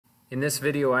In this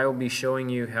video I will be showing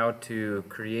you how to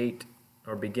create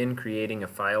or begin creating a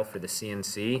file for the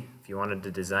CNC if you wanted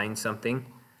to design something.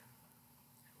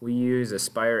 We use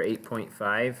Aspire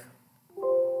 8.5.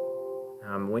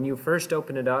 When you first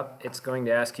open it up, it's going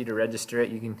to ask you to register it.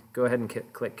 You can go ahead and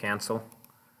click cancel,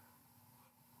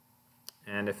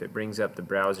 and if it brings up the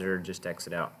browser, just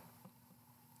exit out.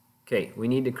 Okay, we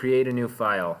need to create a new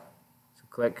file. So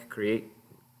click create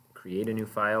a new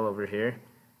file over here,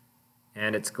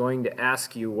 and it's going to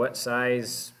ask you what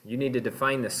size. You need to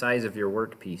define the size of your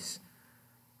workpiece.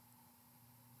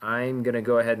 I'm going to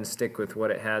go ahead and stick with what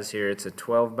it has here. It's a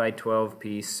 12 by 12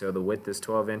 piece, so the width is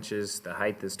 12 inches, the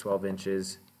height is 12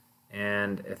 inches,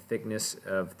 and a thickness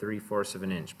of 3/4 of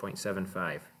an inch,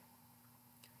 0.75.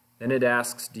 Then it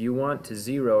asks, do you want to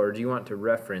zero or do you want to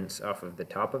reference off of the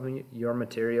top of your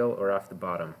material or off the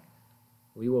bottom?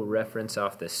 We will reference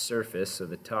off the surface, so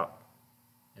the top,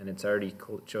 and it's already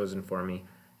chosen for me.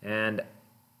 And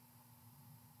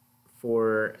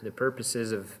for the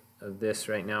purposes of this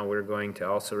right now, we're going to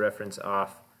also reference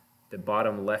off the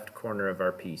bottom left corner of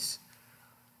our piece.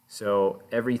 So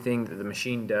everything that the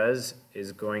machine does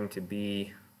is going to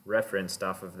be referenced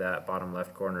off of that bottom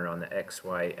left corner on the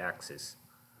XY axis.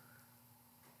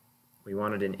 We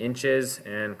want it in inches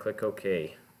and click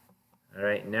OK.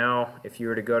 Alright, now if you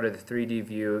were to go to the 3D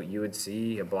view, you would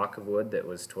see a block of wood that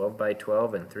was 12 by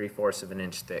 12 and 3/4 of an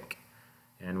inch thick.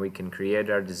 And we can create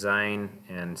our design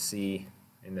and see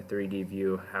in the 3D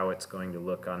view how it's going to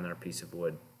look on our piece of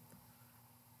wood.